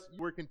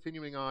we're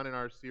continuing on in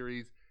our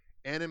series,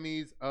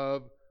 Enemies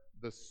of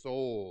the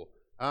Soul.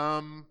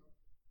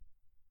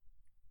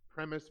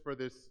 Premise for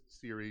this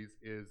series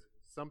is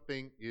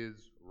something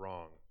is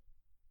wrong.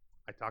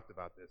 I talked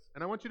about this.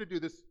 And I want you to do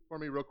this for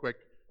me real quick.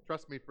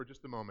 Trust me for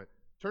just a moment.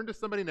 Turn to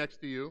somebody next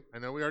to you. I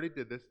know we already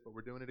did this, but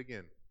we're doing it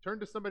again. Turn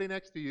to somebody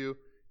next to you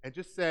and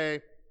just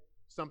say,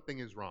 something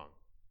is wrong.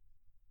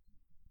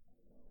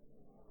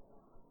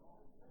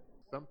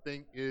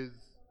 Something is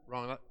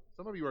wrong.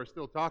 Some of you are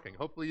still talking.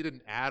 Hopefully you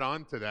didn't add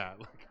on to that.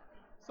 Like,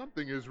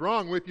 something is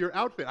wrong with your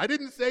outfit. I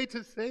didn't say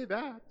to say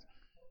that.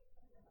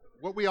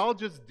 What we all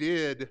just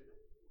did,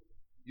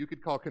 you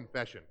could call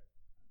confession.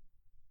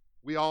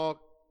 We all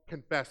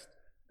confessed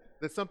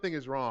that something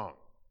is wrong.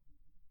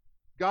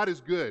 God is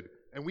good,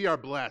 and we are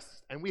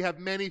blessed, and we have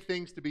many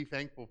things to be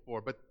thankful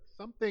for, but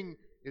something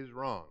is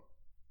wrong.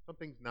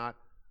 Something's not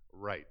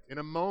right. In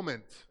a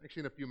moment,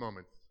 actually in a few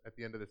moments, at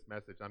the end of this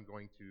message, I'm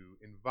going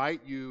to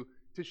invite you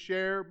to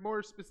share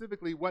more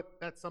specifically what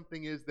that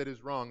something is that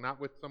is wrong, not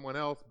with someone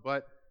else,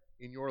 but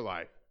in your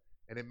life.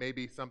 And it may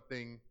be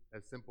something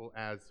as simple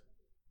as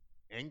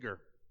anger,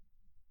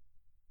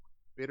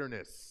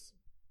 bitterness,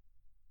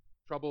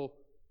 trouble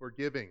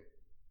forgiving,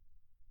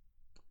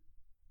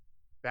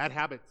 bad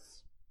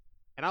habits.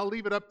 And I'll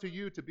leave it up to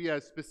you to be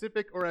as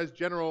specific or as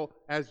general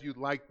as you'd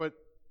like, but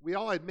we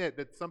all admit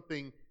that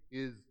something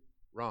is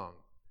wrong.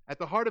 At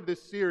the heart of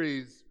this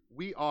series,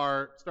 we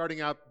are starting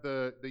out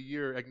the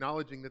year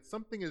acknowledging that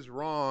something is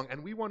wrong,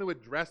 and we want to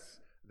address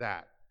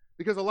that.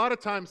 Because a lot of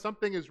times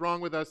something is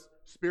wrong with us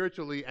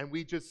spiritually, and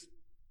we just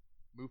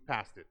move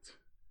past it.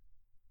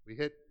 We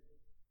hit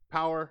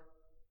power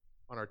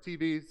on our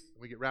TVs,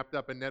 and we get wrapped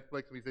up in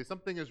Netflix, and we say,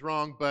 something is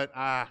wrong, but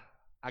I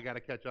got to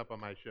catch up on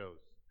my shows.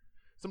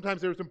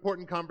 Sometimes there's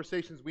important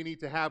conversations we need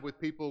to have with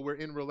people we're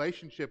in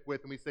relationship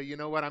with, and we say, you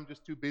know what, I'm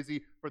just too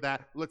busy for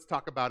that. Let's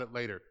talk about it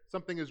later.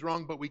 Something is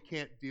wrong, but we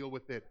can't deal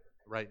with it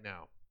right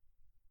now.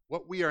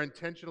 What we are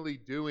intentionally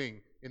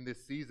doing in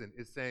this season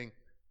is saying,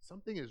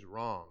 something is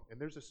wrong, and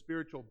there's a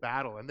spiritual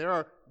battle,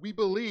 and we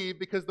believe,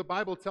 because the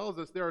Bible tells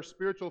us there are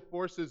spiritual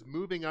forces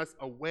moving us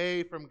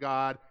away from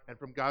God and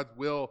from God's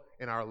will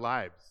in our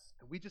lives.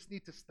 And we just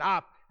need to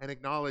stop and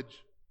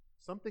acknowledge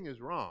something is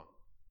wrong.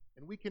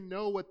 And we can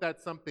know what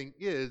that something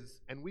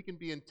is, and we can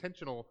be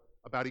intentional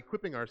about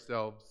equipping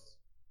ourselves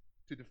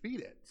to defeat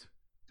it,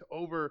 to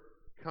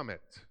overcome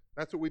it.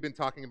 That's what we've been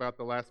talking about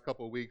the last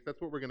couple of weeks. That's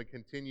what we're going to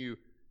continue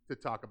to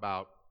talk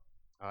about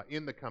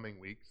in the coming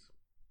weeks.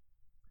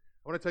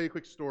 I want to tell you a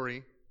quick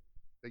story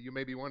that you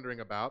may be wondering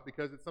about,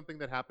 because it's something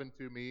that happened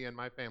to me and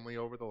my family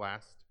over the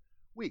last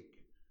week.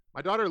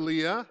 My daughter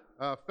Leah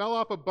fell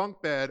off a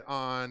bunk bed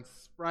on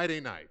Friday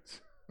night.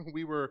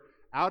 We were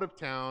out of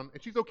town,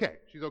 and she's okay.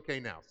 She's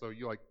okay now. So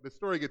the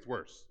story gets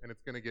worse, and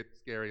it's going to get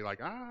scary,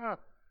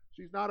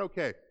 she's not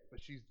okay. But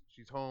she's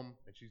home,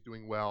 and she's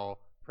doing well.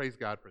 Praise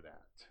God for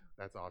that.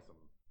 That's awesome.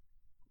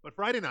 But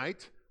Friday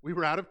night, we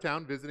were out of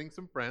town visiting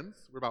some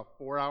friends. We're about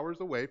 4 hours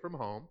away from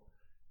home,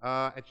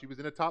 and she was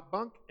in a top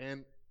bunk,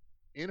 and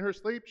in her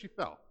sleep, she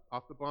fell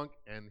off the bunk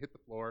and hit the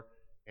floor,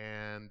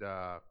 and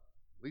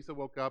Lisa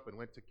woke up and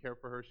went to care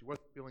for her. She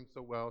wasn't feeling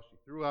so well. She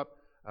threw up,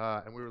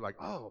 and we were like,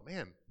 oh,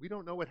 man, we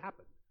don't know what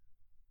happened.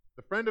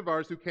 The friend of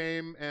ours who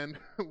came, and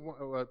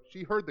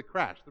she heard the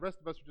crash. The rest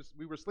of us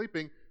we were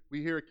sleeping.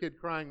 We hear a kid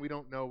crying. We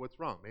don't know what's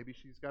wrong. Maybe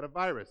she's got a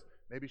virus.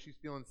 Maybe she's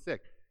feeling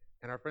sick.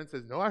 And our friend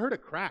says, no, I heard a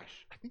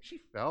crash. I think she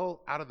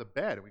fell out of the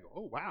bed. And we go,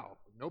 oh, wow.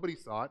 Nobody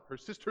saw it. Her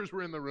sisters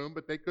were in the room,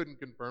 but they couldn't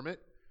confirm it.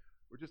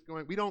 We're just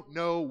going, we don't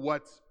know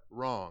what's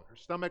wrong. Her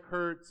stomach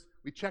hurts.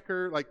 We check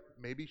her,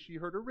 maybe she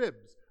hurt her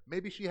ribs.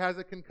 Maybe she has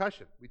a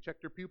concussion. We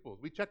checked her pupils.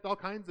 We checked all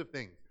kinds of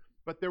things.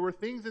 But there were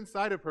things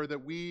inside of her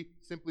that we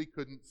simply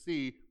couldn't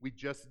see. We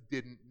just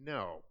didn't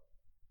know.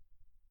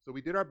 So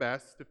we did our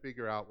best to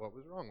figure out what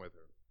was wrong with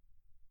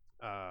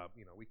her.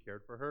 We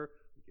cared for her.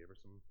 We gave her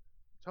some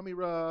tummy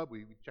rub.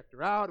 We checked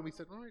her out, and we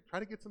said, all right, try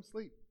to get some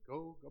sleep.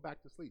 Go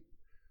back to sleep.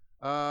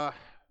 A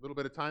little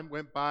bit of time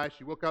went by.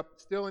 She woke up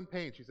still in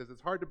pain. She says,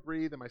 it's hard to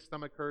breathe, and my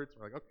stomach hurts.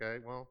 We're like,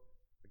 okay, well,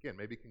 again,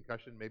 maybe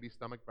concussion, maybe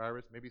stomach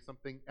virus, maybe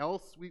something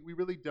else. We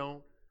really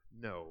don't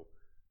know.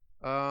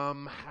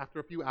 After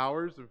a few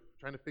hours of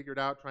trying to figure it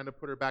out, trying to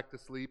put her back to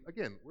sleep,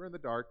 again, we're in the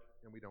dark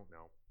and we don't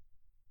know.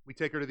 We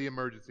take her to the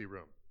emergency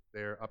room.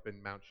 They're up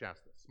in Mount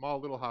Shasta,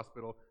 small little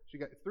hospital.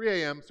 It's 3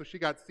 a.m., so she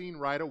got seen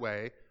right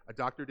away. A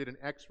doctor did an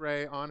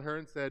x-ray on her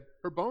and said,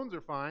 her bones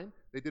are fine.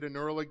 They did a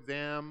neural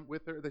exam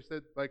with her. They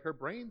said, her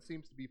brain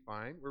seems to be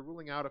fine. We're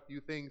ruling out a few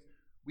things.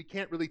 We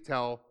can't really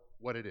tell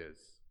what it is.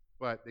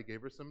 But they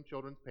gave her some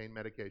children's pain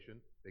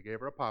medication. They gave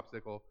her a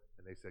popsicle,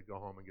 and they said, go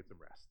home and get some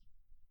rest.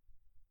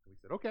 We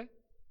said, okay,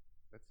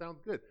 that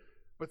sounds good.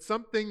 But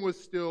something was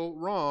still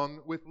wrong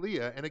with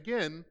Leah. And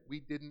again, we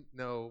didn't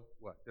know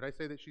what. Did I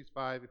say that she's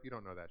 5? If you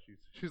don't know that,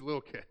 she's a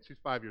little kid. She's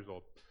 5 years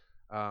old.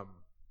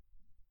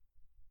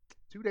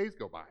 2 days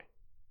go by,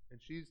 and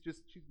she's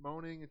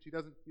moaning, and she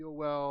doesn't feel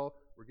well.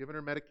 We're giving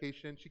her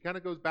medication. She kind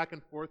of goes back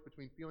and forth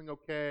between feeling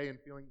okay and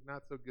feeling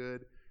not so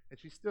good. And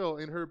she's still,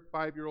 in her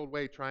 5-year-old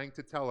way, trying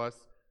to tell us,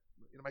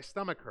 my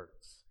stomach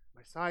hurts.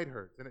 my side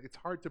hurts, and it's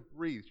hard to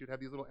breathe. She'd have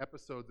these little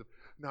episodes of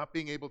not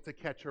being able to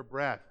catch her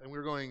breath, and we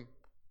were going,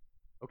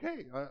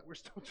 okay,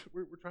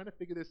 we're trying to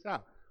figure this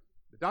out.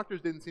 The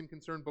doctors didn't seem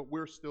concerned, but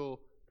we're still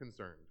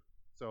concerned.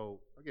 So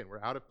again,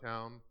 we're out of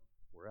town,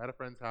 we're at a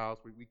friend's house,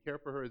 we care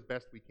for her as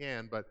best we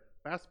can, but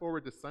fast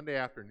forward to Sunday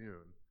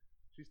afternoon,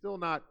 she's still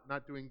not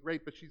doing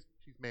great, but she's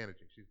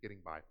managing, she's getting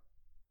by.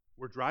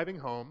 We're driving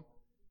home,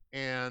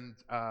 and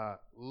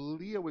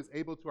Leah was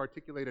able to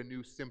articulate a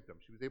new symptom.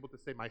 She was able to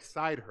say, my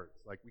side hurts.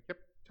 Like, we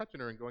kept touching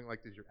her and going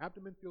like, does your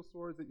abdomen feel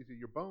sore? Is it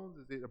your bones?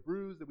 Is it a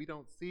bruise that we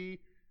don't see?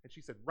 And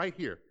she said, right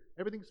here.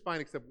 Everything's fine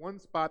except one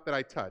spot that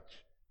I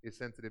touch is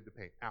sensitive to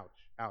pain.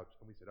 Ouch, ouch.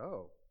 And we said,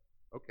 oh,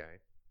 okay.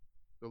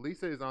 So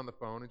Lisa is on the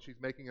phone, and she's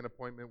making an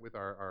appointment with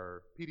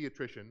our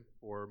pediatrician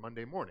for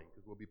Monday morning,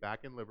 because we'll be back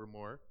in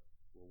Livermore.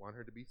 We'll want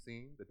her to be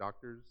seen. The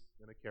doctor's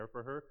going to care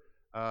for her.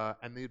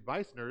 And the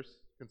advice nurse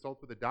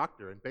consults with the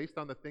doctor, and based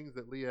on the things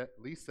that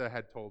Lisa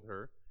had told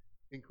her,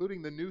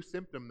 including the new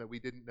symptom that we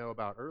didn't know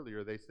about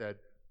earlier, they said,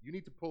 you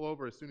need to pull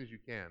over as soon as you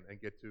can and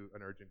get to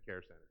an urgent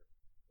care center.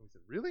 And we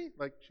said, really?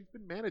 Like, she's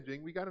been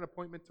managing. We got an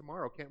appointment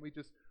tomorrow. Can't we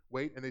just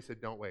wait? And they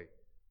said, don't wait.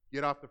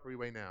 Get off the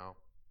freeway now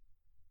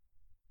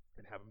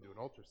and have them do an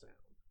ultrasound,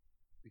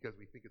 because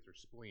we think it's her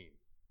spleen.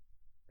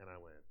 And I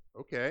went,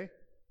 okay,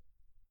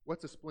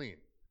 what's a spleen?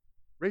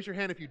 Raise your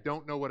hand if you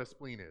don't know what a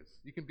spleen is.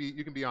 You can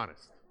be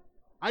honest.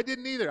 I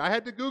didn't either. I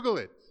had to Google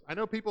it. I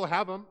know people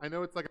have them. I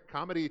know it's like a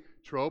comedy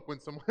trope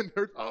when someone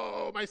hurts,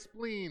 oh, my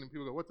spleen. And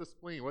people go, what's a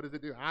spleen? What does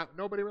it do?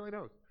 Nobody really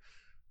knows.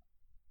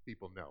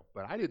 People know,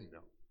 but I didn't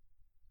know.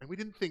 And we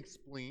didn't think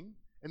spleen.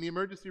 And the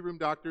emergency room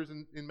doctors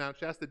in Mount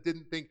Shasta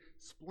didn't think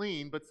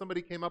spleen, but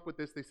somebody came up with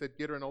this. They said,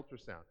 get her an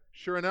ultrasound.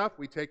 Sure enough,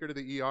 we take her to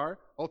the ER.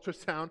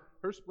 Ultrasound,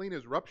 her spleen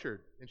is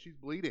ruptured, and she's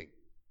bleeding.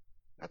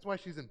 That's why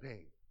she's in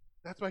pain.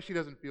 That's why she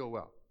doesn't feel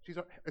well.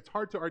 It's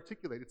hard to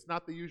articulate. It's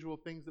not the usual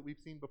things that we've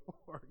seen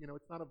before.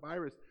 It's not a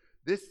virus.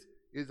 This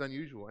is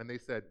unusual. And they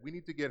said, we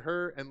need to get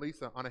her and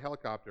Lisa on a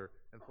helicopter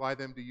and fly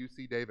them to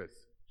UC Davis.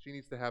 She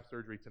needs to have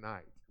surgery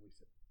tonight. And we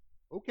said,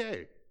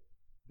 okay,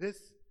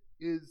 this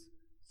is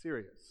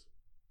serious.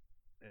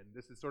 And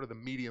this is sort of the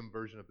medium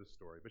version of the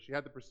story. But she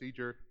had the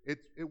procedure.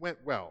 It went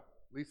well.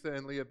 Lisa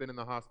and Leah have been in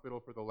the hospital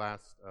for the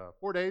last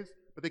 4 days,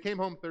 but they came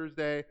home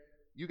Thursday.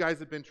 You guys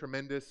have been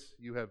tremendous.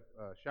 You have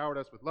showered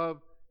us with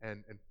love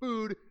and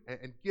food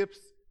and gifts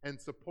and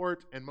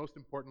support, and most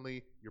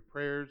importantly, your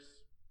prayers.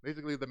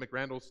 Basically, the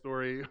McRandall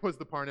story was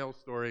the Parnell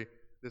story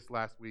this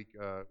last week,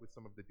 with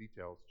some of the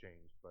details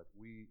changed. But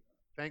we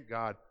thank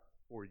God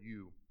for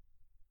you.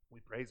 We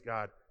praise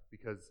God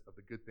because of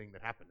the good thing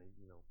that happened,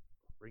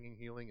 bringing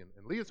healing.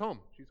 And Leah's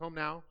home. She's home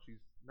now.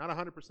 She's not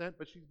 100%,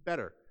 but she's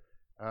better.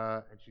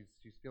 And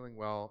she's feeling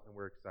well, and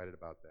we're excited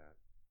about that.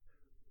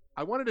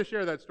 I wanted to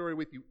share that story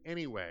with you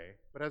anyway,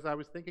 but as I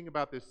was thinking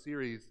about this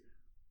series,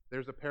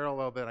 there's a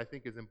parallel that I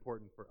think is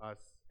important for us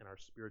and our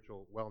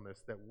spiritual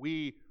wellness that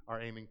we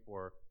are aiming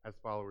for as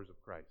followers of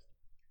Christ.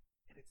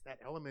 And it's that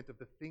element of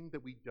the thing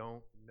that we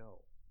don't know.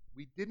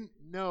 We didn't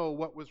know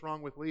what was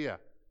wrong with Leah.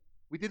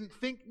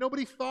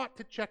 Nobody thought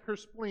to check her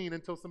spleen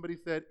until somebody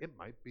said, it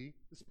might be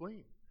the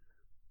spleen.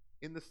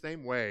 In the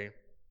same way,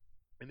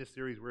 in this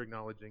series, we're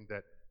acknowledging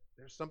that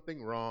there's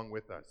something wrong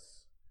with us.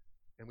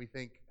 And we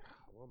think,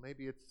 well,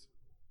 maybe it's...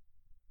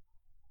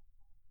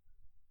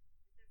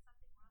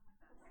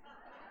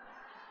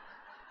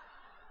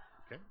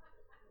 Okay.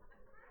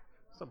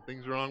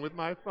 Something's wrong with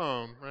my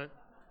phone, right?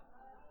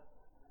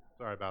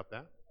 Sorry about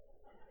that.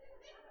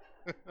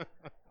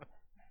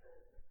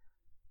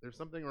 There's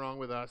something wrong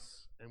with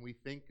us, and we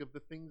think of the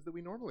things that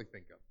we normally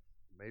think of.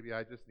 Maybe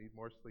I just need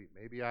more sleep.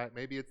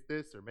 Maybe it's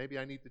this, or maybe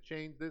I need to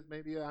change this.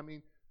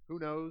 Who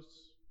knows?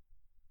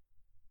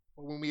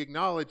 But when we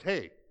acknowledge,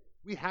 hey,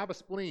 we have a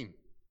spleen.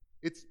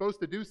 It's supposed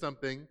to do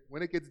something.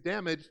 When it gets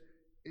damaged,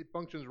 it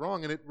functions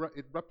wrong, and it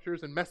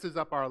ruptures and messes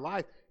up our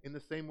life. In the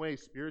same way,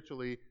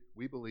 spiritually,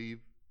 we believe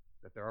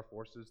that there are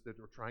forces that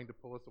are trying to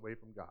pull us away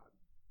from God,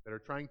 that are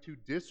trying to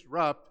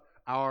disrupt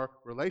our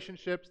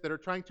relationships, that are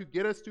trying to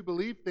get us to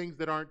believe things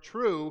that aren't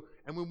true.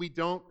 And when we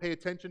don't pay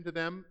attention to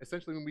them,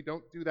 essentially when we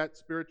don't do that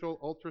spiritual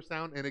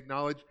ultrasound and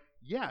acknowledge,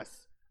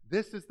 yes,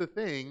 this is the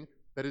thing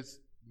that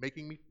is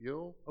making me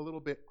feel a little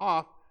bit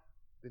off,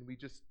 then we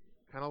just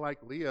kind of like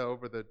Leah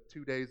over the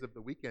 2 days of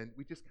the weekend,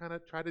 we just kind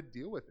of try to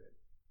deal with it.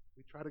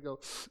 We try to go,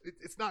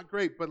 it's not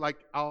great, but like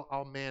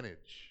I'll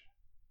manage.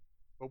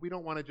 But we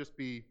don't want to just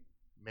be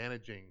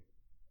managing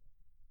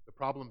the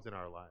problems in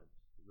our lives,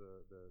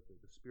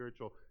 the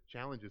spiritual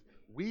challenges.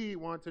 We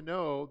want to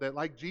know that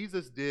like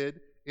Jesus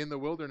did in the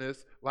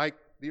wilderness, like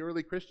the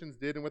early Christians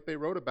did and what they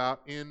wrote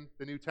about in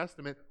the New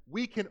Testament,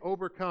 we can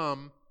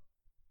overcome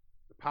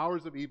the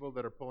powers of evil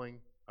that are pulling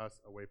us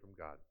away from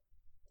God.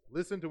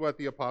 Listen to what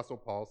the Apostle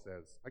Paul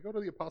says. I go to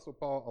the Apostle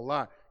Paul a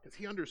lot because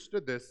he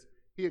understood this.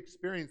 He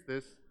experienced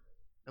this.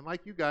 And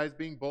like you guys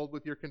being bold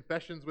with your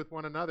confessions with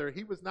one another,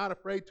 he was not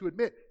afraid to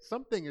admit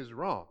something is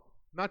wrong.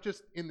 Not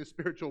just in the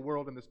spiritual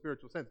world in the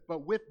spiritual sense,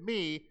 but with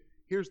me,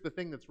 here's the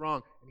thing that's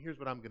wrong, and here's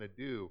what I'm going to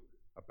do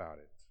about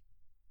it.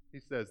 He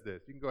says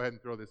this. You can go ahead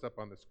and throw this up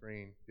on the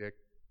screen, Dick.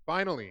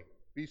 Finally,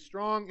 be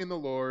strong in the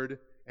Lord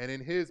and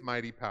in his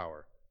mighty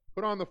power.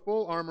 Put on the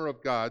full armor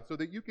of God so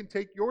that you can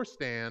take your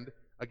stand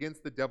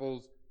against the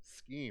devil's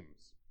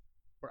schemes.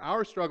 For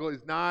our struggle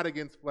is not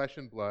against flesh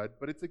and blood,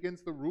 but it's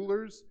against the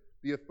rulers,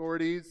 the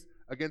authorities,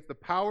 against the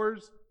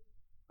powers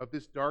of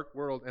this dark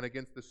world, and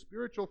against the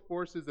spiritual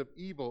forces of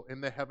evil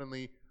in the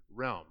heavenly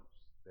realms.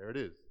 There it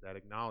is, that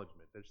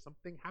acknowledgement. There's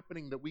something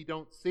happening that we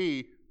don't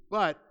see,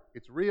 but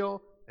it's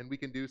real, and we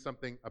can do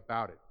something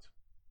about it.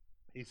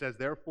 He says,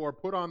 therefore,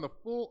 put on the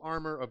full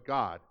armor of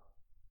God,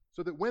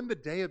 so that when the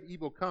day of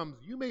evil comes,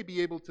 you may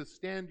be able to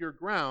stand your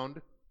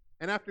ground,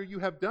 and after you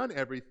have done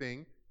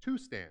everything, to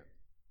stand.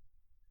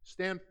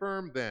 Stand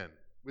firm then,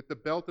 with the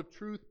belt of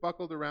truth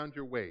buckled around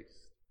your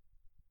waist,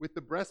 with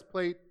the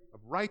breastplate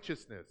of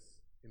righteousness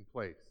in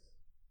place,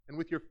 and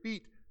with your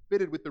feet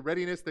fitted with the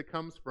readiness that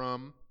comes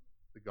from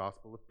the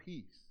gospel of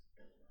peace.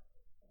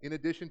 In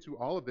addition to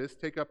all of this,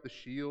 take up the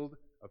shield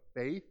of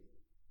faith,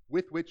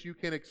 with which you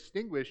can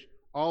extinguish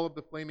all of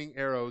the flaming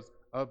arrows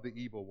of the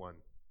evil one.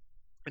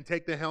 And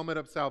take the helmet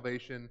of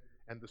salvation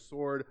and the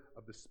sword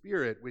of the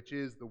Spirit, which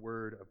is the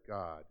word of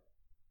God.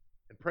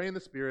 And pray in the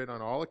Spirit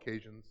on all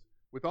occasions,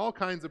 with all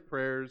kinds of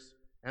prayers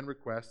and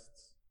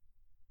requests.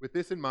 With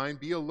this in mind,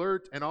 be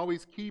alert and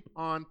always keep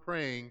on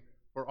praying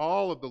for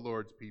all of the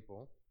Lord's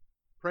people.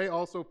 Pray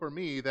also for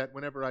me that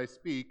whenever I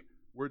speak,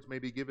 words may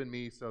be given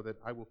me so that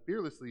I will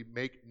fearlessly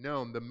make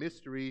known the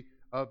mystery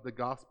of the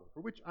gospel,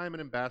 for which I am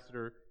an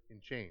ambassador in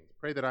chains.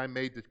 Pray that I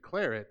may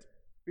declare it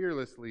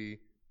fearlessly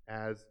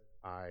as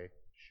I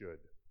should.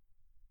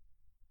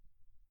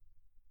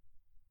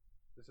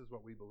 This is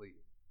what we believe.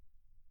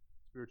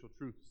 Spiritual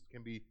truths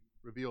can be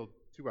revealed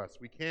to us.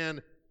 We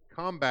can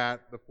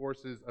combat the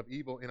forces of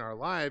evil in our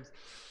lives,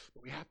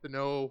 but we have to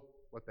know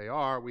what they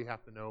are. We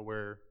have to know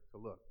where to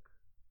look.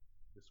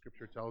 The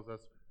scripture tells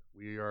us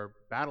we are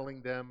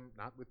battling them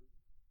not with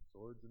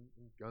swords and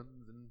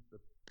guns and the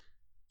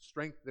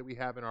strength that we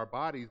have in our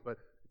bodies, but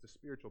it's a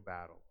spiritual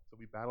battle. So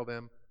we battle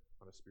them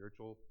on a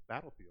spiritual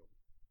battlefield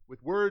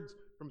with words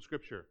from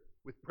Scripture,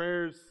 with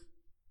prayers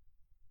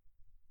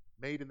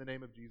made in the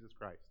name of Jesus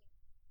Christ.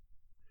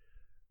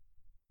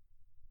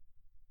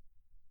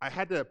 I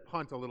had to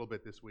punt a little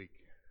bit this week.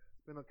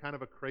 It's been kind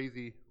of a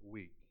crazy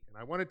week. And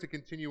I wanted to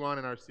continue on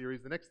in our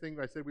series. The next thing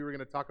I said we were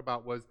going to talk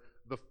about was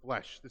the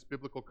flesh, this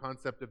biblical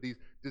concept of these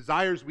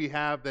desires we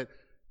have that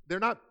they're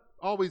not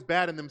always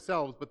bad in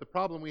themselves, but the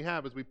problem we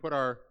have is we put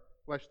our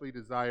fleshly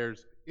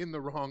desires in the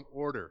wrong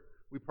order.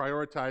 We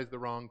prioritize the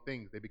wrong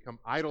things. They become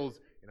idols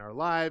in our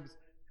lives,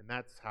 and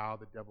that's how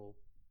the devil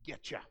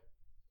gets you.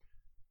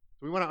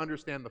 So we want to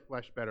understand the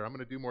flesh better. I'm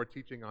going to do more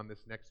teaching on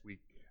this next week.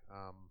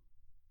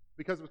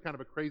 Because it was kind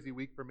of a crazy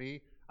week for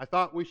me, I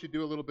thought we should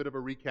do a little bit of a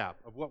recap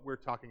of what we're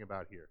talking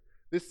about here.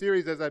 This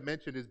series, as I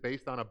mentioned, is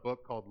based on a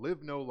book called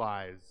Live No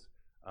Lies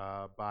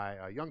by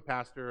a young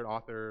pastor and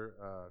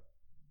author,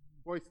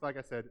 voice, like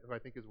I said, who I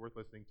think is worth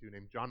listening to,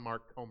 named John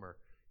Mark Comer.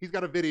 He's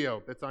got a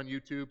video that's on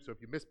YouTube, so if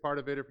you missed part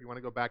of it or if you want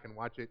to go back and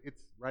watch it,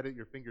 it's right at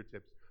your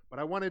fingertips. But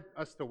I wanted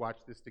us to watch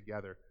this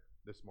together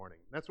this morning.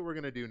 That's what we're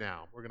going to do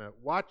now. We're going to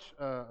watch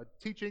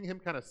teaching, him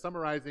kind of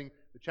summarizing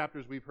the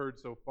chapters we've heard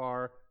so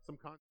far, some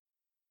content.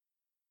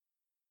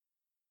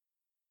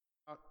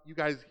 You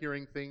guys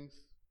hearing things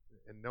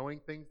and knowing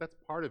things, that's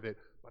part of it,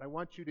 but I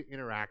want you to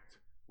interact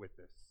with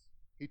this.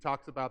 He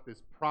talks about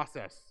this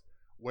process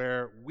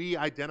where we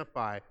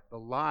identify the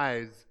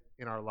lies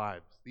in our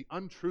lives, the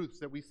untruths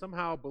that we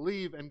somehow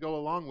believe and go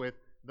along with.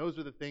 Those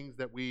are the things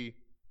that we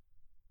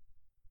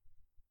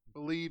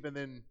believe and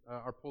then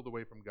are pulled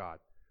away from God.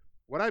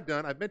 What I've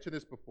done, I've mentioned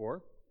this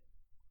before,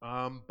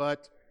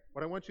 but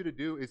what I want you to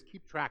do is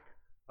keep track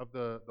of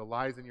the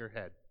lies in your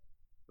head.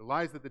 The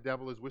lies that the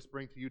devil is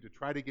whispering to you to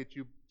try to get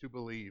you to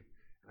believe.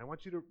 And I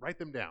want you to write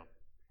them down.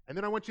 And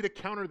then I want you to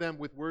counter them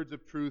with words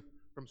of truth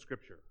from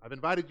Scripture. I've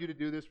invited you to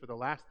do this for the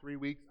last 3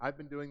 weeks. I've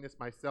been doing this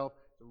myself.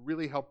 It's a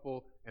really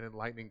helpful and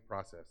enlightening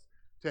process.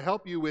 To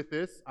help you with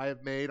this, I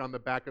have made on the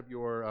back of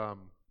your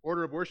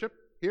order of worship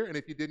here, and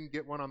if you didn't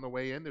get one on the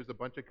way in, there's a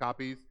bunch of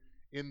copies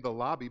in the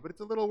lobby, but it's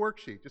a little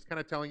worksheet just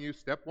kind of telling you,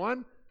 step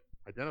 1,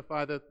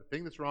 identify the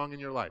thing that's wrong in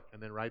your life,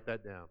 and then write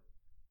that down.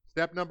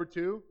 Step number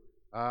 2,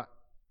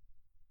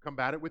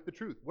 combat it with the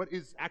truth. What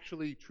is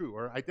actually true?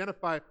 Or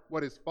identify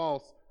what is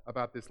false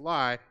about this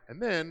lie.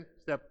 And then,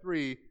 step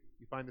 3,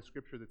 you find the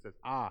scripture that says,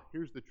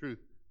 here's the truth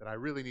that I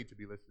really need to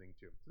be listening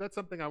to. So that's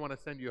something I want to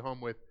send you home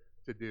with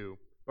to do.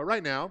 But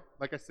right now,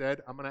 like I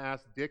said, I'm going to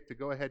ask Dick to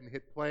go ahead and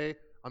hit play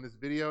on this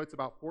video. It's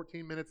about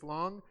 14 minutes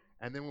long.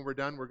 And then when we're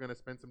done, we're going to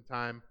spend some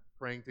time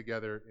praying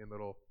together in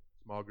little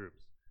small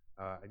groups.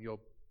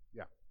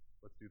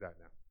 Let's do that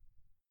now.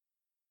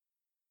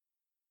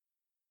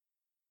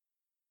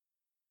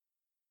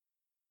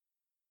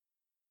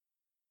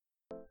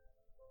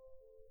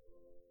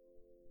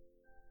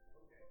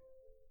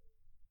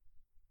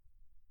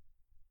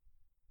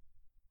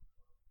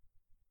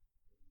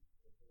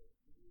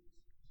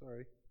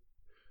 Sorry.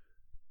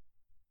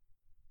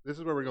 This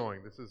is where we're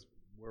going. This is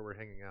where we're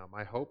hanging out.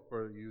 My hope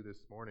for you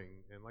this morning,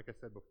 and like I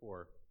said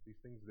before, these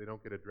things, they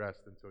don't get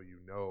addressed until you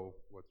know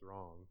what's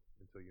wrong,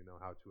 until you know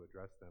how to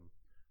address them.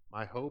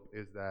 My hope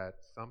is that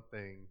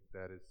something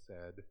that is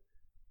said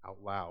out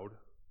loud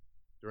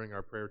during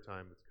our prayer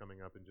time that's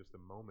coming up in just a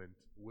moment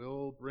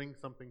will bring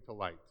something to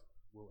light,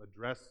 will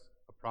address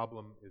a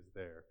problem is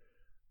there.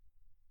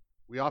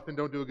 We often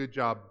don't do a good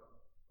job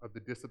of the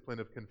discipline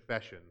of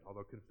confession,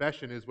 although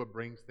confession is what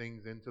brings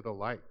things into the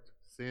light.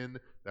 Sin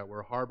that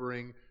we're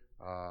harboring,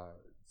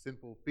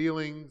 sinful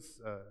feelings,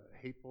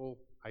 hateful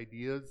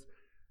ideas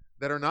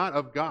that are not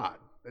of God,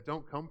 that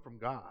don't come from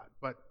God.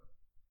 But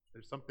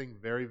there's something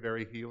very,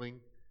 very healing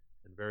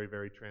and very,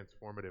 very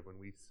transformative when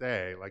we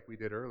say, like we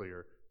did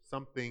earlier,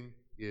 something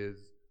is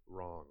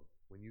wrong.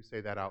 When you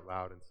say that out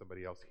loud and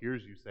somebody else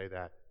hears you say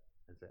that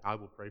and say, I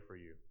will pray for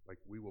you, like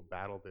we will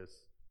battle this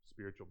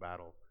spiritual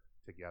battle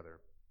together.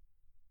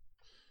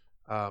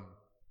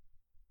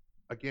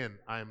 Again,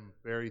 I'm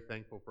very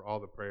thankful for all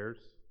the prayers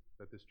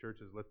that this church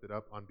has lifted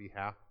up on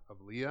behalf of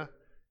Leah.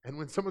 And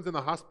when someone's in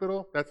the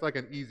hospital, that's like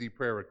an easy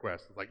prayer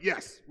request. It's like,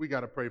 yes, we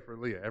got to pray for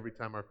Leah every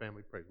time our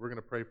family prays. We're going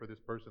to pray for this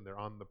person. They're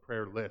on the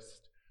prayer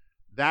list.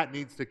 That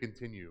needs to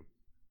continue.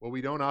 What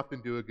we don't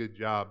often do a good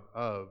job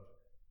of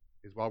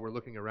is while we're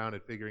looking around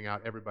and figuring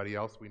out everybody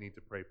else we need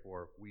to pray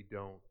for, we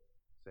don't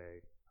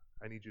say,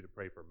 I need you to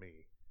pray for me.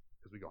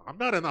 Because we go, I'm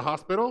not in the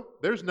hospital.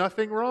 There's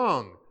nothing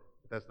wrong.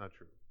 But that's not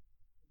true.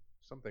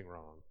 Something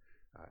wrong.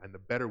 And the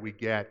better we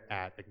get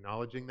at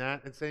acknowledging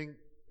that and saying,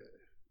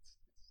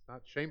 it's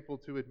not shameful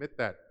to admit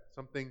that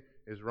something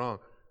is wrong.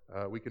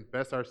 We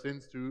confess our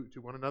sins to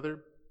one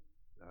another.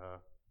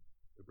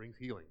 It brings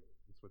healing.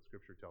 That's what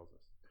Scripture tells us.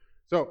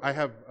 So I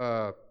have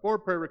 4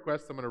 prayer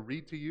requests I'm going to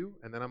read to you,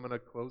 and then I'm going to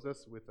close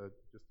us with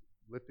just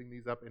lifting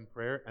these up in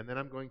prayer. And then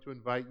I'm going to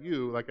invite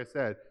you, like I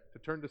said, to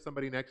turn to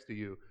somebody next to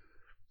you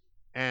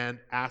and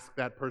ask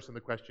that person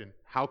the question,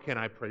 how can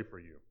I pray for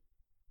you?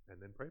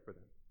 And then pray for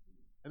them.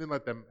 And then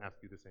let them ask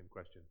you the same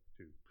question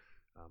too.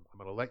 I'm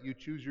going to let you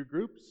choose your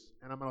groups,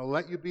 and I'm going to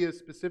let you be as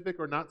specific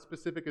or not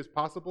specific as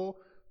possible,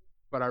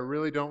 but I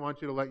really don't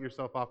want you to let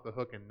yourself off the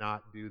hook and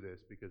not do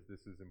this because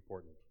this is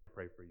important.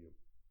 Pray for you.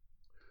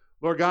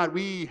 Lord God,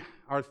 we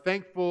are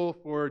thankful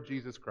for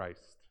Jesus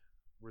Christ.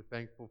 We're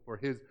thankful for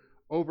his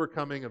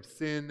overcoming of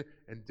sin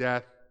and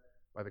death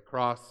by the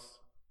cross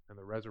and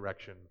the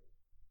resurrection.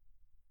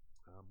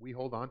 We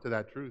hold on to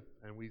that truth,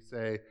 and we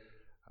say,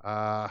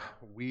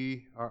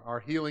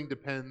 our healing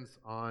depends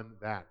on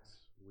that.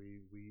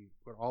 We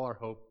put all our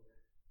hope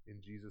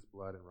in Jesus'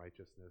 blood and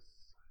righteousness.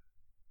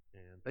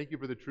 And thank you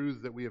for the truths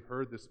that we have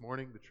heard this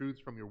morning, the truths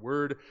from your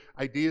word,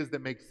 ideas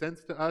that make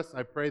sense to us.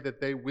 I pray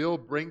that they will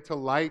bring to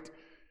light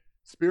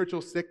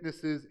spiritual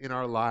sicknesses in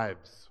our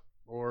lives,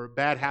 or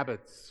bad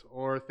habits,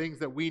 or things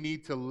that we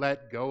need to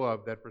let go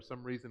of that for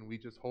some reason we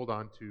just hold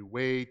on to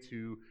way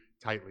too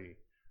tightly.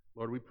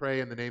 Lord, we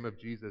pray in the name of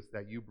Jesus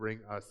that you bring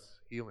us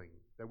healing,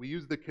 that we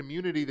use the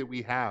community that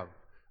we have,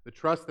 the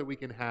trust that we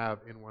can have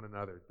in one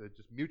another, that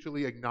just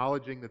mutually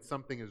acknowledging that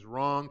something is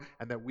wrong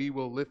and that we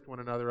will lift one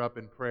another up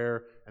in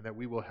prayer and that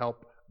we will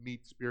help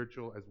meet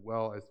spiritual as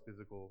well as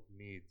physical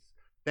needs.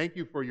 Thank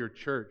you for your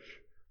church.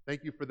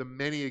 Thank you for the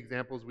many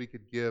examples we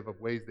could give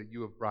of ways that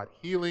you have brought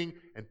healing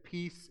and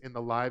peace in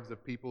the lives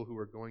of people who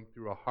are going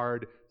through a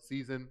hard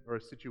season or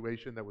a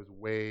situation that was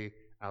way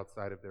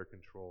outside of their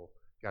control.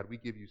 God, we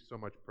give you so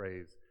much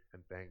praise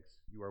and thanks.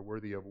 You are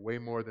worthy of way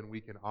more than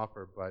we can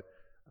offer, but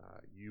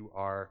you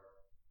are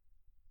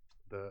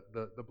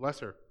the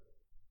blesser,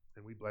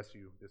 and we bless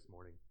you this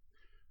morning.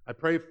 I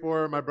pray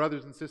for my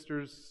brothers and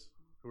sisters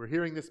who are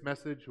hearing this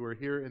message, who are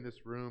here in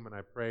this room, and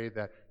I pray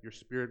that your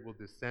Spirit will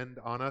descend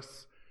on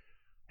us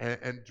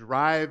and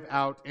drive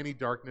out any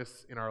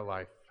darkness in our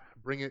life.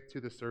 Bring it to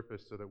the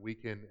surface so that we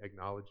can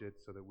acknowledge it,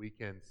 so that we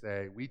can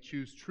say, we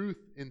choose truth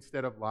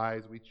instead of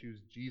lies. We choose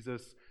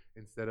Jesus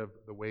instead of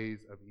the ways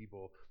of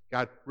evil.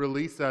 God,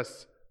 release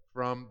us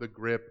from the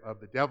grip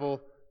of the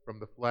devil, from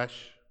the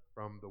flesh,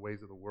 from the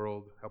ways of the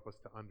world. Help us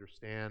to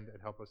understand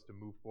and help us to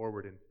move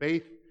forward in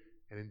faith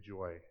and in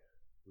joy.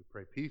 We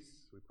pray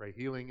peace. We pray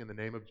healing in the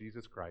name of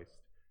Jesus Christ.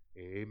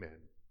 Amen.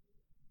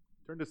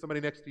 Turn to somebody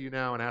next to you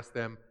now and ask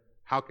them,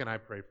 how can I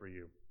pray for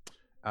you?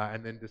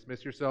 And then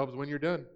dismiss yourselves when you're done.